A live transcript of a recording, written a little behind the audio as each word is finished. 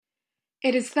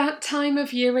It is that time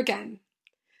of year again.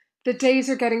 The days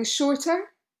are getting shorter,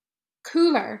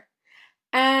 cooler,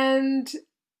 and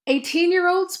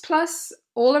 18-year-olds plus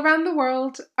all around the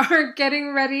world are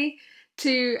getting ready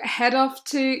to head off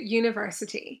to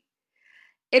university.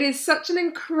 It is such an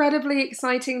incredibly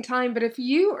exciting time, but if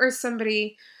you are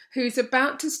somebody who's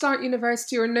about to start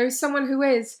university or knows someone who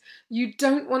is, you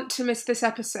don't want to miss this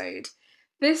episode.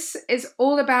 This is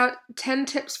all about 10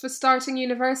 tips for starting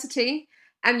university,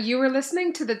 and you are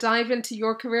listening to the Dive Into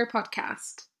Your Career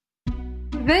podcast.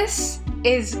 This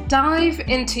is Dive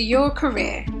Into Your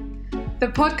Career, the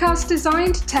podcast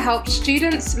designed to help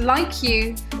students like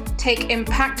you take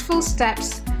impactful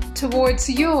steps towards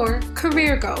your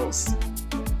career goals.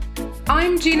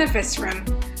 I'm Gina Visram,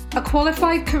 a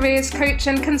qualified careers coach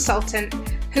and consultant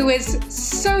who is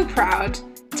so proud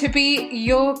to be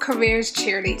your careers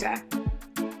cheerleader.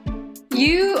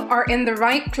 You are in the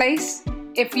right place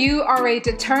if you are a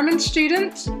determined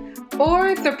student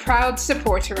or the proud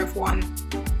supporter of one.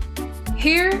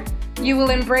 Here, you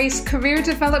will embrace career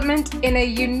development in a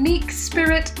unique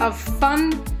spirit of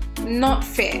fun, not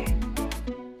fear.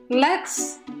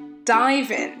 Let's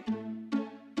dive in.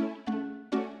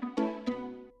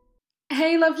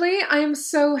 Hey lovely, I am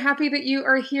so happy that you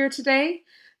are here today.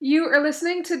 You are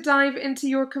listening to Dive Into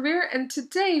Your Career, and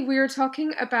today we are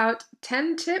talking about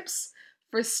 10 tips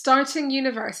for starting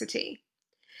university.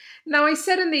 Now, I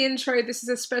said in the intro, this is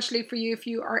especially for you if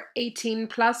you are 18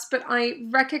 plus, but I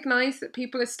recognize that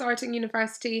people are starting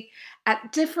university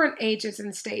at different ages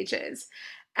and stages.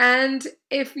 And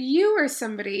if you are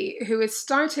somebody who is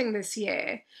starting this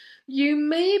year, you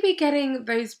may be getting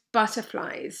those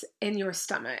butterflies in your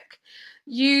stomach.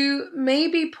 You may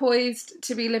be poised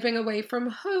to be living away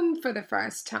from home for the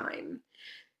first time.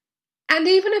 And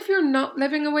even if you're not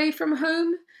living away from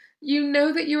home, you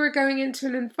know that you are going into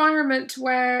an environment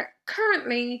where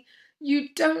currently you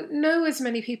don't know as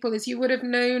many people as you would have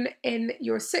known in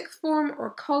your sixth form or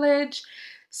college.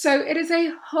 So it is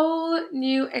a whole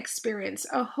new experience,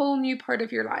 a whole new part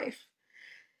of your life.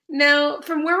 Now,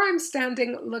 from where I'm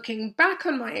standing looking back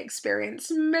on my experience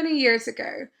many years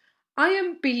ago, I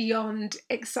am beyond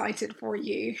excited for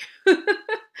you.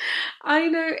 I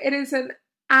know it is an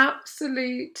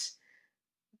absolute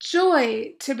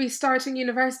joy to be starting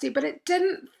university, but it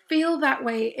didn't feel that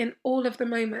way in all of the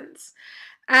moments.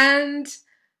 And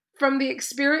from the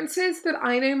experiences that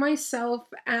I know myself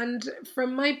and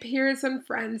from my peers and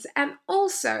friends, and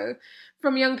also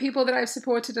from young people that I've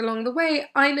supported along the way,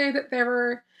 I know that there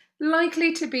are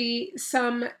likely to be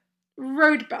some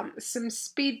road bumps, some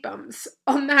speed bumps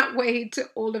on that way to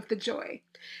all of the joy.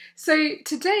 So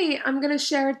today I'm going to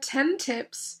share 10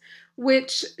 tips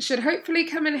which should hopefully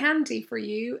come in handy for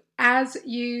you as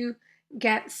you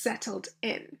get settled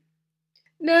in.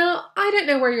 Now, I don't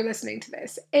know where you're listening to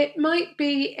this. It might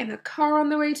be in a car on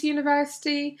the way to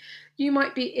university. You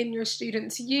might be in your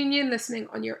students' union listening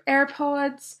on your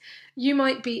AirPods. You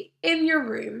might be in your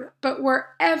room, but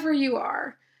wherever you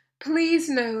are, please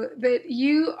know that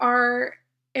you are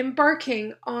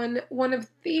embarking on one of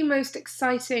the most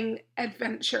exciting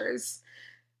adventures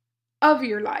of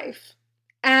your life.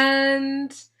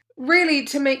 And really,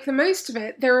 to make the most of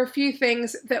it, there are a few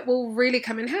things that will really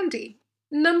come in handy.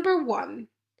 Number 1,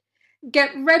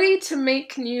 get ready to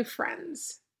make new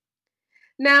friends.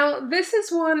 Now, this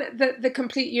is one that the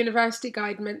Complete University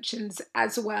Guide mentions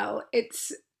as well.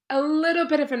 It's a little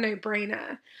bit of a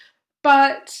no-brainer,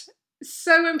 but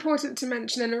so important to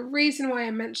mention, and a reason why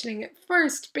I'm mentioning it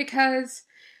first, because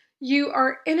you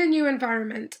are in a new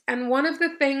environment, and one of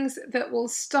the things that will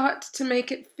start to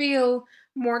make it feel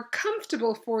more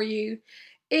comfortable for you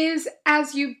is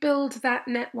as you build that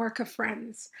network of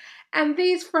friends. And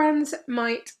these friends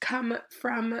might come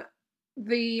from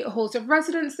the halls of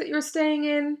residence that you're staying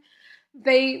in.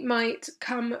 They might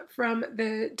come from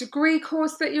the degree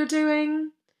course that you're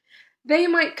doing. They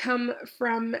might come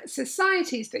from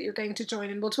societies that you're going to join,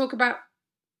 and we'll talk about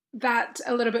that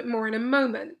a little bit more in a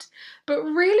moment. But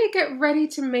really get ready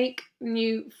to make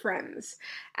new friends.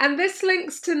 And this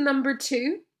links to number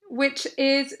 2, which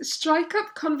is strike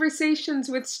up conversations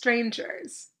with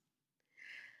strangers.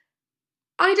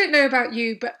 I don't know about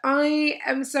you, but I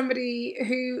am somebody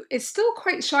who is still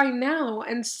quite shy now,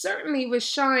 and certainly was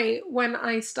shy when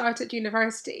I started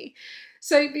university.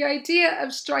 So the idea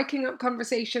of striking up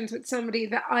conversations with somebody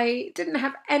that I didn't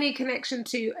have any connection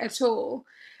to at all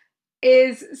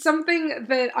is something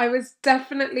that I was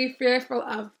definitely fearful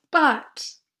of.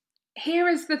 But here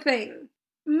is the thing.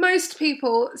 Most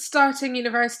people starting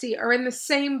university are in the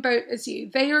same boat as you.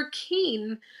 They are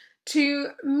keen to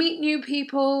meet new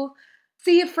people,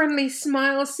 see a friendly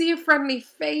smile, see a friendly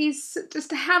face, just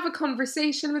to have a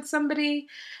conversation with somebody.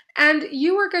 And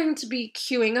you are going to be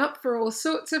queuing up for all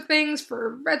sorts of things,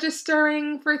 for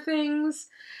registering for things.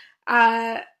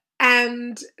 Uh,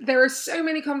 and there are so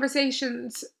many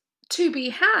conversations to be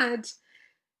had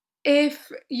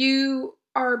if you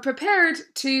are prepared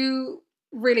to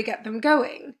really get them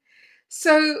going.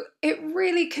 So it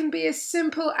really can be as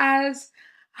simple as,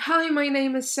 "Hi, my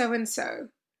name is so and so,"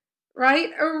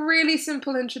 right? A really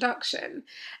simple introduction.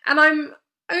 And I'm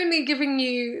only giving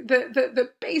you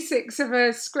the basics of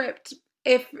a script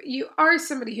if you are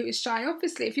somebody who is shy.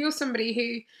 Obviously, if you're somebody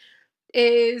who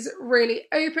is really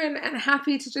open and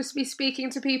happy to just be speaking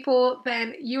to people,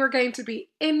 then you are going to be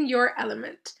in your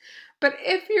element. But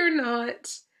if you're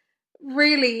not,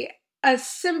 really, a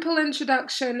simple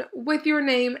introduction with your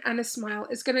name and a smile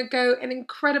is going to go an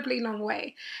incredibly long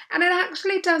way. And it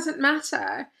actually doesn't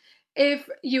matter if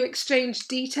you exchange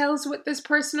details with this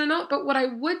person or not, but what I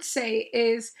would say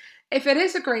is if it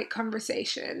is a great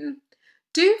conversation,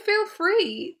 do feel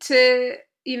free to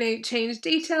change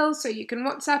details so you can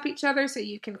WhatsApp each other, so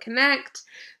you can connect,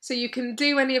 so you can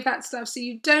do any of that stuff, so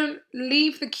you don't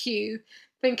leave the queue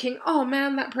thinking, "Oh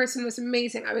man, that person was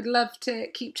amazing. I would love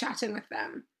to keep chatting with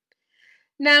them."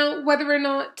 Now, whether or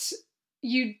not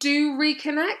you do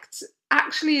reconnect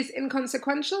actually is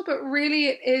inconsequential, but really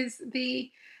it is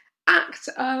the act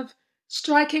of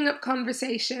striking up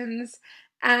conversations,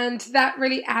 and that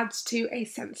really adds to a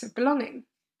sense of belonging.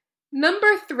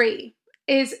 Number 3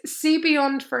 is see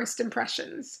beyond first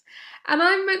impressions. And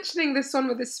I'm mentioning this one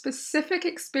with a specific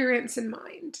experience in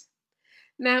mind.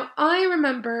 Now, I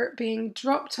remember being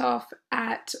dropped off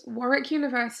at Warwick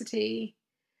University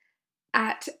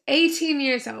at 18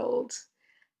 years old,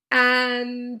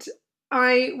 and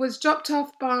I was dropped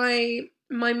off by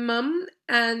my mum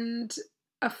and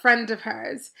a friend of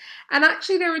hers. And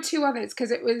actually, there were 2 others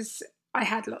because I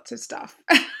had lots of stuff.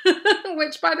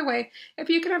 Which, by the way, if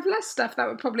you can have less stuff, that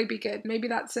would probably be good. Maybe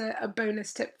that's a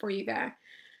bonus tip for you there.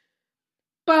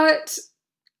 But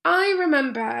I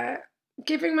remember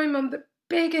giving my mum the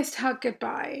biggest hug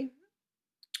goodbye.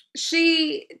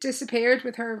 She disappeared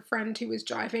with her friend who was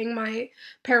driving. My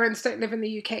parents don't live in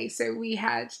the UK, so we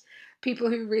had people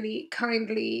who really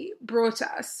kindly brought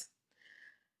us.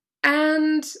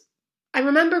 And I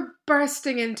remember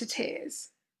bursting into tears.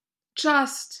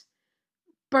 Just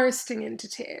bursting into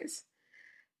tears.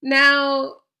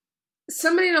 Now,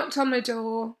 somebody knocked on my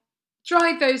door,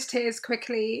 dried those tears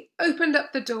quickly, opened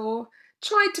up the door,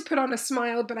 tried to put on a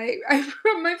smile, but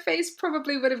my face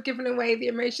probably would have given away the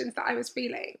emotions that I was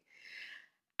feeling.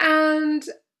 And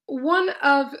one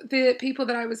of the people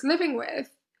that I was living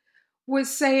with was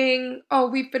saying, "Oh,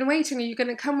 we've been waiting. Are you going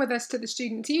to come with us to the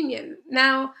Students' Union?"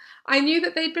 Now, I knew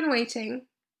that they'd been waiting,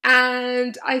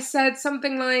 and I said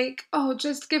something like, "Oh,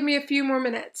 just give me a few more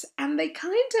minutes." And they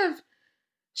kind of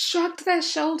shrugged their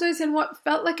shoulders in what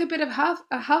felt like a bit of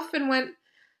a huff and went,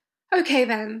 "Okay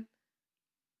then."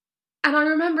 And I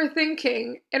remember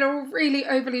thinking, in a really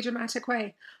overly dramatic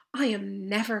way, I am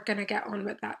never going to get on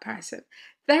with that person.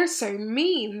 They're so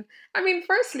mean. I mean,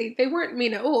 firstly, they weren't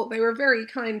mean at all. They were very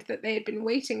kind that they had been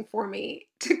waiting for me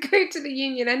to go to the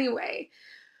union anyway.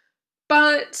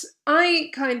 But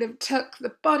I kind of took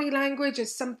the body language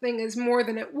as something as more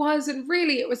than it was, and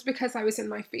really it was because I was in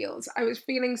my feels. I was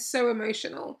feeling so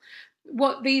emotional.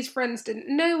 What these friends didn't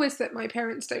know is that my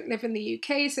parents don't live in the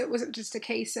UK, so it wasn't just a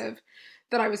case of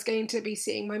that I was going to be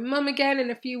seeing my mum again in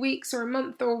a few weeks or a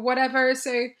month or whatever,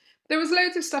 so there was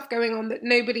loads of stuff going on that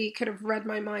nobody could have read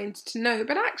my mind to know.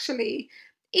 But actually,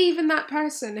 even that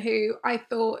person who I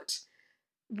thought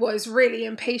was really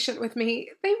impatient with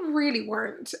me, they really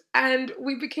weren't. And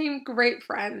we became great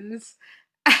friends.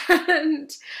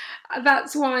 And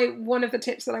that's why one of the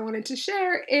tips that I wanted to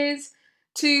share is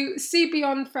to see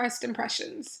beyond first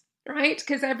impressions, right?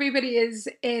 Because everybody is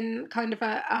in kind of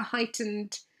a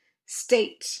heightened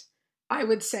state, I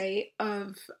would say,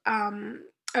 of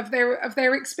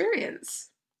their experience.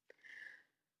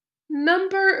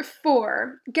 Number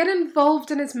 4, get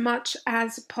involved in as much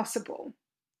as possible.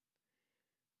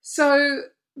 So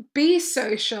be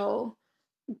social.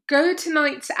 Go to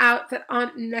nights out that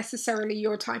aren't necessarily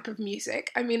your type of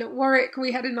music. I mean, at Warwick,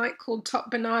 we had a night called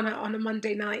Top Banana on a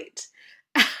Monday night,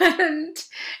 and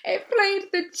it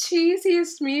played the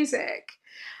cheesiest music.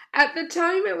 At the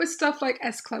time, it was stuff like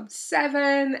S Club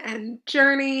 7 and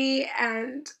Journey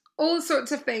and all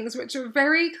sorts of things, which are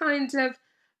very kind of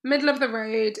middle of the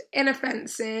road,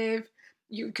 inoffensive.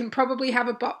 You can probably have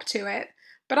a bop to it.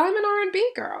 But I'm an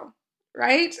R&B girl,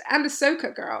 right? And a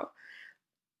soca girl.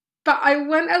 But I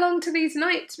went along to these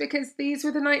nights because these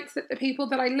were the nights that the people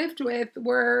that I lived with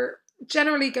were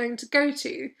generally going to go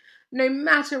to, no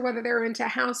matter whether they're into a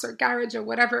house or garage or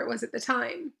whatever it was at the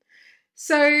time.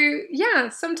 So, yeah,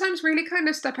 sometimes really kind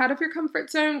of step out of your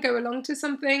comfort zone, go along to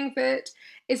something that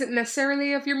isn't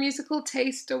necessarily of your musical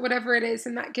taste or whatever it is,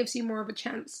 and that gives you more of a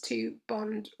chance to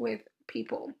bond with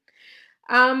people.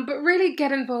 But really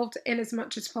get involved in as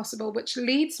much as possible, which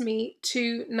leads me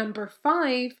to number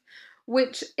 5,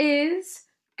 which is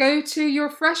go to your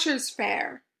freshers'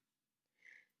 fair.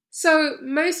 So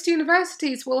most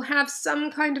universities will have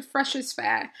some kind of freshers'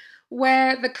 fair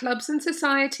where the clubs and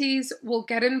societies will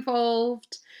get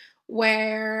involved,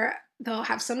 where they'll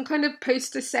have some kind of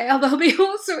poster sale, there'll be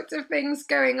all sorts of things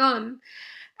going on.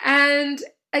 And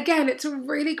again, it's a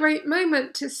really great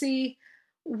moment to see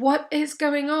what is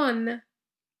going on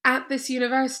at this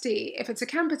university. If it's a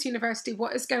campus university,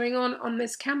 what is going on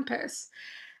this campus?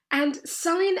 And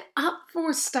sign up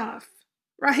for stuff,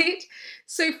 right?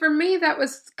 So for me, that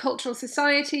was cultural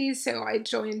societies. So I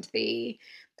joined the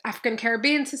African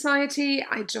Caribbean Society,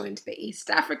 I joined the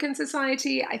East African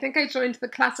Society, I think I joined the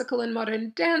Classical and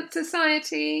Modern Dance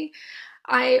Society.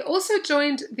 I also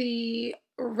joined the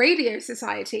Radio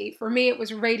Society. For me, it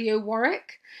was Radio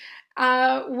Warwick,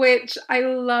 which I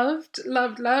loved,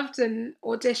 and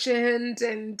auditioned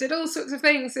and did all sorts of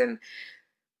things. And,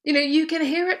 you know, you can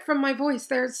hear it from my voice.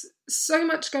 There's so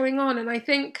much going on. And I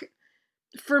think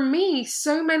for me,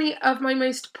 so many of my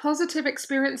most positive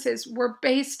experiences were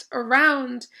based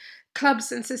around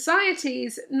clubs and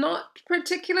societies, not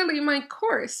particularly my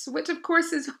course, which of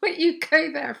course is what you go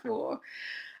there for.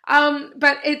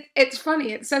 But it's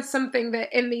funny, it says something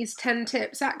that in these 10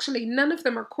 tips, actually none of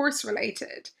them are course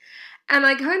related. And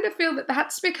I kind of feel that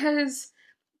that's because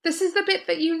this is the bit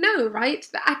that you know, right?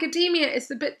 The academia is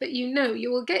the bit that you know. You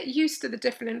will get used to the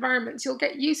different environments. You'll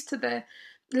get used to the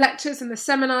lectures and the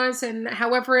seminars and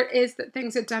however it is that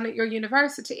things are done at your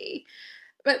university.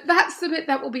 But that's the bit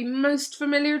that will be most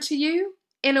familiar to you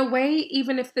in a way,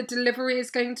 even if the delivery is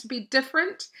going to be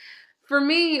different. For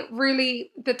me,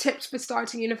 really, the tips for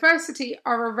starting university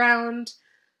are around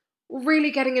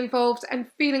really getting involved and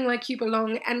feeling like you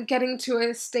belong and getting to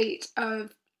a state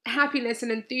of happiness and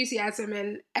enthusiasm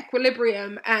and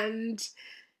equilibrium and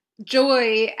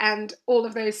joy and all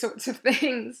of those sorts of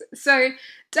things. So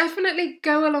definitely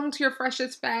go along to your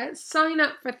freshers' fair, sign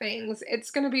up for things.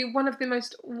 It's going to be one of the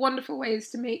most wonderful ways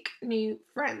to make new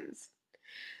friends.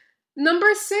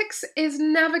 Number 6 is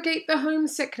navigate the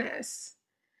homesickness.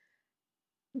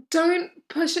 Don't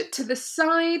push it to the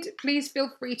side. Please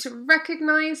feel free to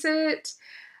recognize it.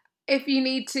 If you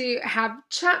need to have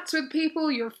chats with people,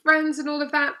 your friends and all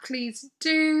of that, please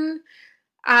do.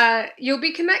 You'll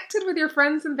be connected with your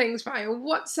friends and things via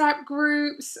WhatsApp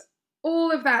groups,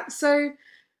 all of that. So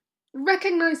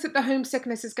recognize that the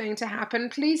homesickness is going to happen.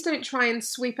 Please don't try and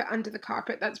sweep it under the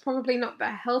carpet. That's probably not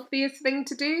the healthiest thing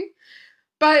to do.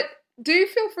 But do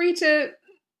feel free to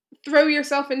throw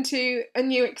yourself into a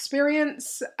new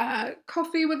experience,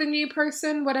 coffee with a new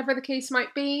person, whatever the case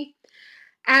might be,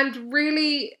 and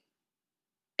really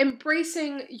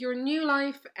embracing your new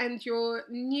life and your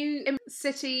new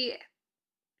city,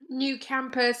 new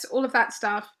campus, all of that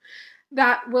stuff,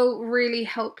 that will really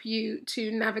help you to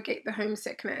navigate the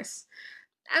homesickness.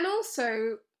 And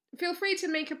also, feel free to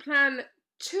make a plan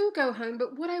to go home,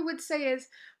 but what I would say is,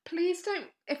 please don't,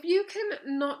 if you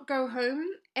can not go home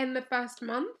in the first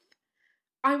month,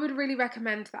 I would really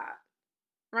recommend that,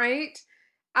 right?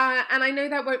 And I know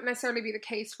that won't necessarily be the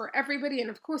case for everybody,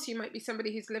 and of course you might be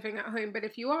somebody who's living at home, but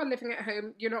if you are living at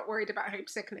home, you're not worried about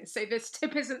homesickness, so this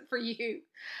tip isn't for you.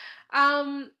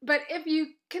 But if you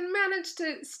can manage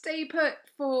to stay put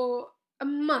for a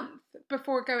month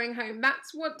before going home, that's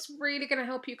what's really going to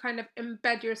help you kind of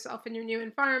embed yourself in your new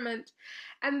environment.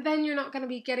 And then you're not going to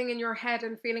be getting in your head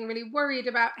and feeling really worried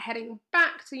about heading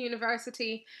back to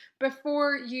university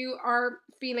before you are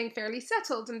feeling fairly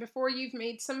settled and before you've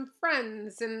made some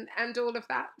friends and all of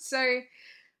that. So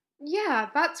yeah,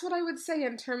 that's what I would say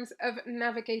in terms of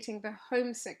navigating the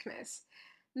homesickness.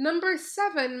 Number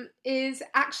 7 is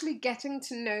actually getting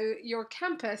to know your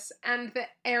campus and the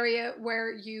area where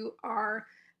you are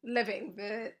living.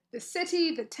 The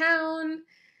city, the town,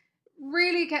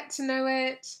 really get to know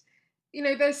it. You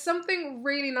know, there's something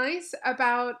really nice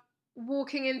about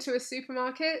walking into a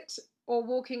supermarket or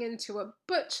walking into a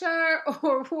butcher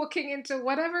or walking into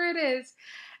whatever it is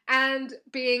and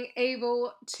being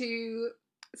able to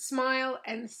smile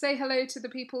and say hello to the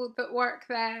people that work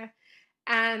there.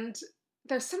 And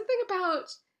there's something about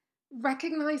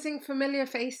recognizing familiar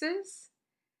faces,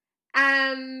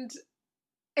 and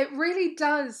it really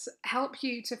does help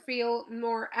you to feel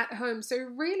more at home. So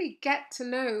really get to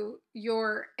know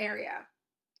your area.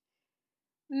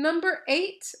 Number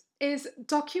 8 is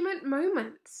document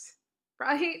moments,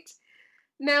 right?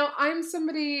 Now, I'm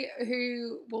somebody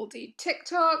who will do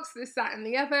TikToks, this, that, and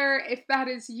the other. If that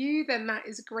is you, then that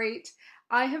is great.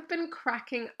 I have been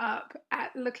cracking up at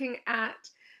looking at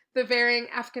the varying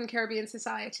African Caribbean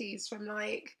societies from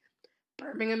like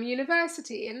Birmingham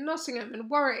University and Nottingham and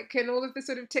Warwick and all of the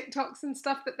sort of TikToks and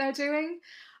stuff that they're doing.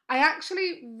 I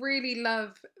actually really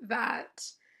love that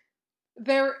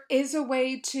there is a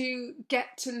way to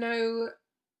get to know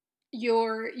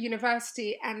your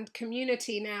university and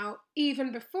community now,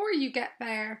 even before you get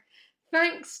there,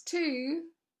 thanks to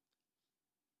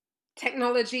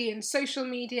technology and social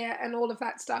media and all of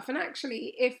that stuff. And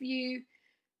actually, if you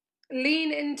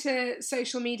lean into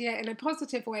social media in a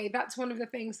positive way, that's one of the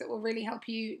things that will really help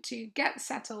you to get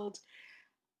settled.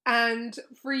 And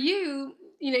for you,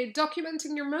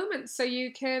 documenting your moments so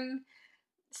you can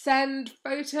send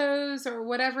photos or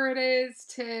whatever it is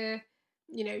to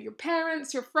your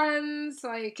parents, your friends.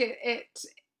 Like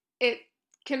it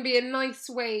can be a nice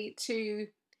way to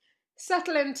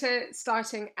settle into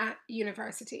starting at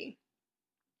university.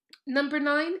 Number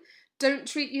 9, don't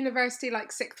treat university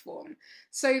like sixth form.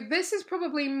 So this is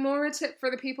probably more a tip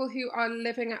for the people who are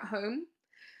living at home.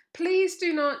 Please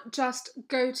do not just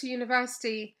go to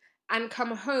university and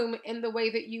come home in the way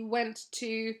that you went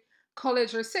to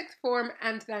college or sixth form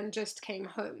and then just came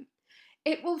home.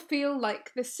 It will feel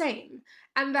like the same,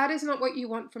 and that is not what you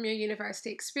want from your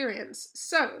university experience.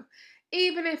 So,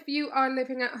 even if you are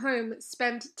living at home,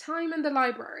 spend time in the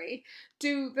library,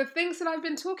 do the things that I've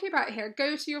been talking about here,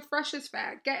 go to your Freshers'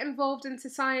 Fair, get involved in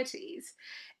societies.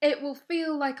 It will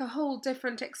feel like a whole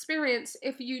different experience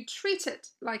if you treat it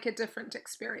like a different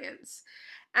experience.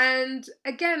 And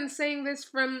again, saying this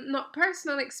from not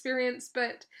personal experience,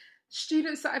 but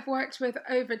students that I've worked with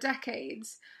over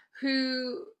decades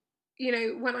who,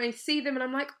 when I see them and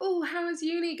I'm like, oh, how is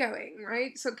uni going,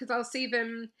 right? So, because I'll see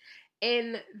them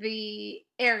in the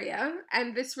area,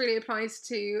 and this really applies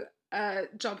to a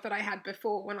job that I had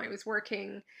before when I was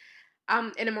working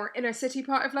in a more inner city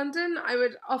part of London. I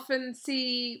would often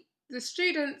see the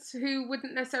students who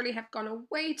wouldn't necessarily have gone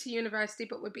away to university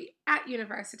but would be at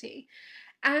university,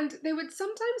 and they would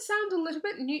sometimes sound a little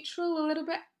bit neutral, a little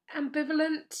bit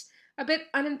ambivalent, a bit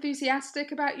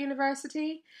unenthusiastic about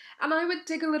university, and I would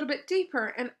dig a little bit deeper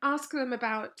and ask them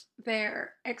about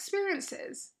their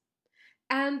experiences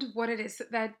and what it is that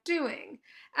they're doing.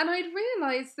 And I'd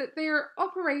realise that they're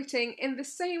operating in the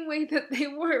same way that they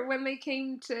were when they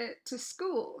came to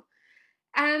school.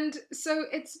 And so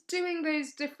it's doing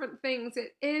those different things.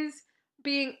 It is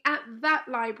being at that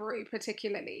library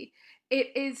particularly. It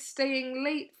is staying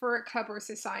late for a club or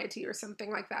society or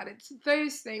something like that. It's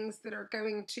those things that are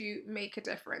going to make a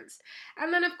difference.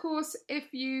 And then, of course,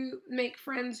 if you make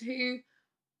friends who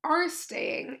are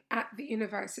staying at the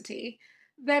university,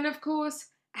 then, of course,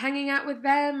 hanging out with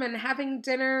them and having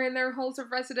dinner in their halls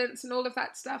of residence and all of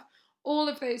that stuff, all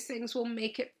of those things will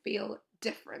make it feel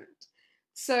different.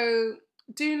 So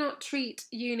do not treat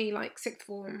uni like sixth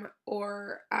form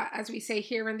or, as we say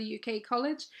here in the UK,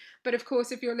 college. But of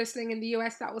course, if you're listening in the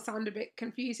US, that will sound a bit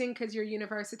confusing because your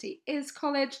university is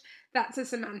college. That's a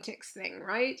semantics thing,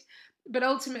 right? But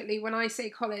ultimately, when I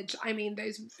say college, I mean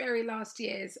those very last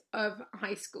years of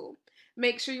high school.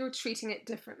 Make sure you're treating it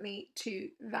differently to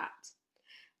that.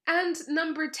 And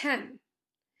number 10,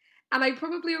 and I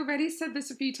probably already said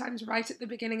this a few times right at the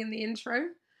beginning in the intro,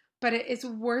 but it is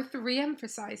worth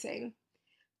re-emphasizing.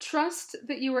 Trust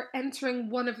that you are entering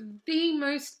one of the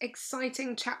most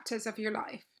exciting chapters of your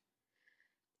life.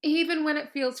 Even when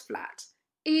it feels flat,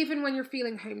 even when you're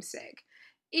feeling homesick,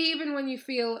 even when you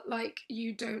feel like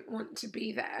you don't want to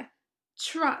be there,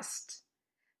 trust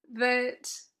that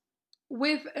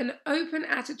with an open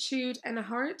attitude and a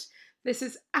heart, this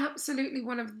is absolutely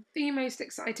one of the most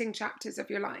exciting chapters of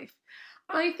your life.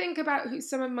 I think about who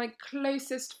some of my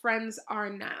closest friends are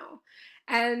now,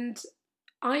 and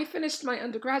I finished my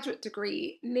undergraduate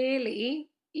degree nearly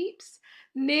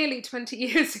 20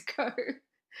 years ago,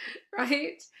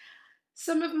 right?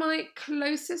 Some of my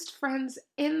closest friends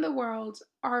in the world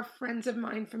are friends of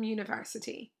mine from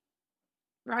university,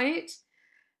 right?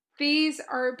 These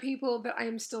are people that I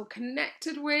am still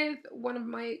connected with. One of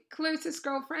my closest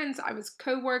girlfriends, I was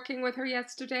co-working with her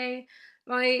yesterday.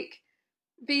 Like,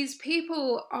 these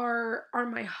people are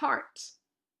my heart,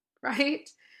 right?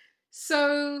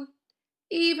 So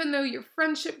even though your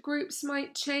friendship groups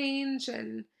might change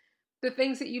and the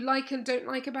things that you like and don't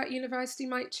like about university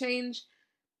might change,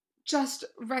 just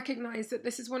recognize that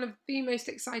this is one of the most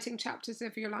exciting chapters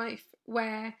of your life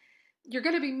where you're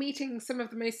going to be meeting some of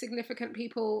the most significant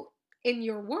people in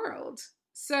your world.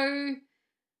 So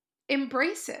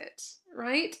embrace it,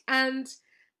 right? And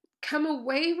come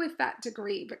away with that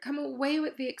degree, but come away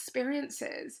with the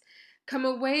experiences, come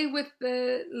away with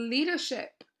the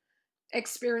leadership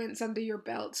experience under your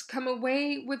belt, come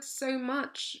away with so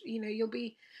much. You'll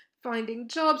be finding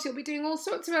jobs, you'll be doing all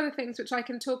sorts of other things, which I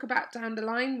can talk about down the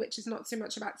line, which is not so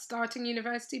much about starting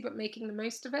university, but making the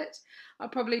most of it. I'll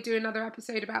probably do another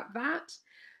episode about that.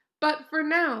 But for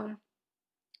now,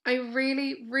 I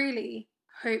really, really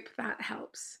hope that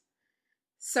helps.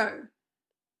 So,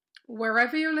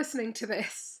 wherever you're listening to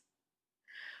this,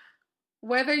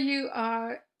 whether you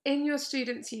are in your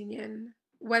students' union,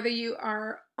 whether you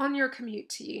are on your commute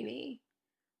to uni,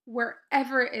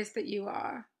 wherever it is that you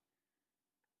are,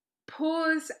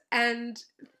 pause and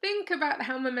think about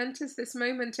how momentous this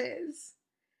moment is,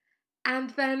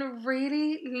 and then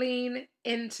really lean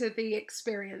into the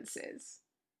experiences.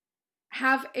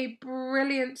 Have a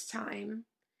brilliant time.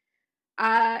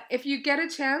 If you get a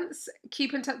chance,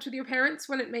 keep in touch with your parents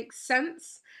when it makes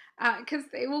sense, because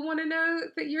they will want to know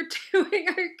that you're doing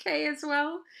okay as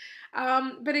well.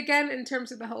 But again, in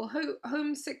terms of the whole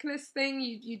homesickness thing,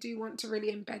 you do want to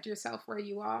really embed yourself where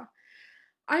you are.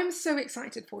 I'm so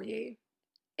excited for you.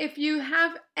 If you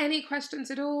have any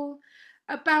questions at all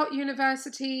about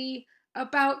university,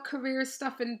 about career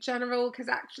stuff in general, because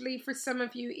actually for some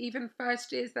of you, even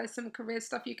first years, there's some career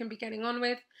stuff you can be getting on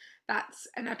with. That's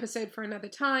an episode for another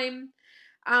time.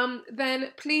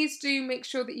 Then please do make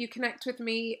sure that you connect with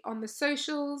me on the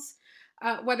socials,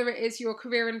 whether it is Your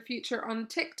Career and Future on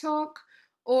TikTok,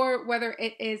 or whether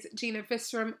it is Gina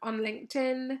Visram on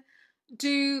LinkedIn.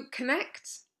 Do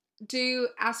connect. Do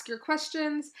ask your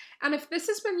questions. And if this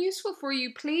has been useful for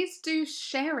you, please do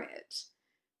share it.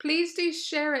 Please do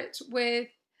share it with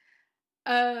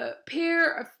a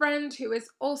peer, a friend who is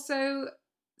also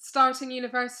starting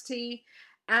university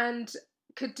and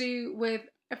could do with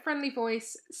a friendly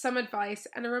voice, some advice,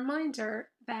 and a reminder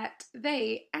that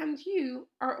they and you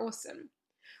are awesome.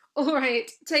 All right,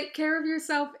 take care of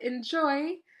yourself,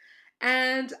 enjoy,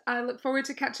 and I look forward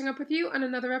to catching up with you on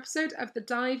another episode of the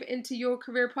Dive Into Your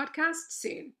Career podcast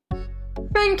soon.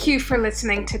 Thank you for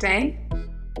listening today.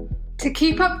 To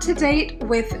keep up to date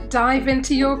with Dive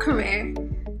Into Your Career,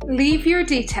 leave your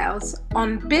details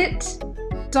on bit.ly/dive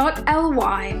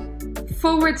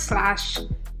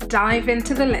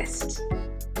into the list.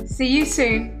 See you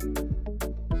soon.